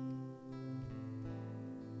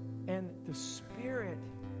 And the Spirit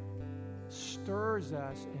stirs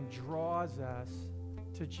us and draws us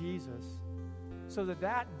to Jesus so that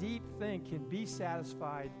that deep thing can be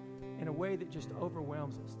satisfied in a way that just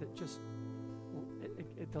overwhelms us, that just,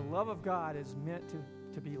 the love of God is meant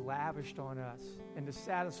to be lavished on us and to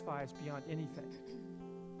satisfy us beyond anything.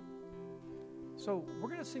 So we're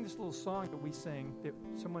going to sing this little song that we sing that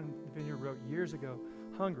someone in the vineyard wrote years ago,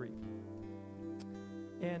 Hungry.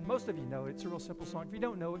 And most of you know it. It's a real simple song. If you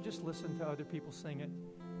don't know it, just listen to other people sing it.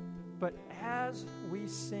 But as we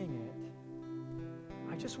sing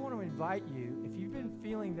it, I just want to invite you, if you've been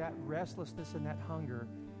feeling that restlessness and that hunger,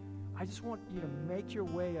 I just want you to make your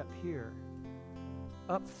way up here,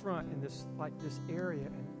 up front in this area,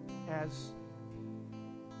 and as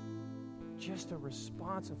just a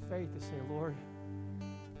response of faith to say, Lord,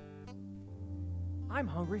 I'm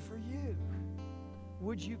hungry for you.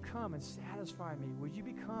 Would you come and satisfy me? Would you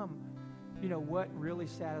become, what really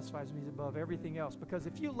satisfies me is above everything else? Because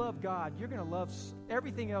if you love God, you're going to love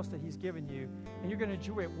everything else that He's given you, and you're going to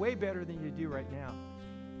enjoy it way better than you do right now.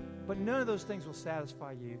 But none of those things will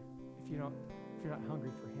satisfy you if you're not hungry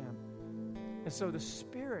for Him. And so the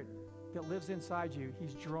Spirit that lives inside you,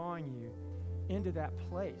 He's drawing you into that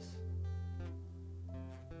place.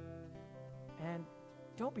 And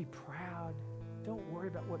don't be proud. Don't worry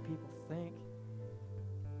about what people think.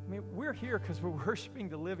 I mean, we're here because we're worshiping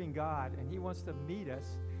the living God, and He wants to meet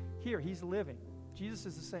us here. He's living. Jesus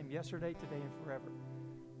is the same yesterday, today, and forever.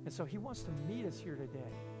 And so He wants to meet us here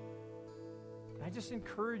today. And I just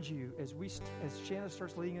encourage you, as Shanna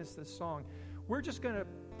starts leading us this song, we're just going to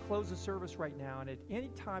close the service right now, and at any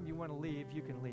time you want to leave, you can leave.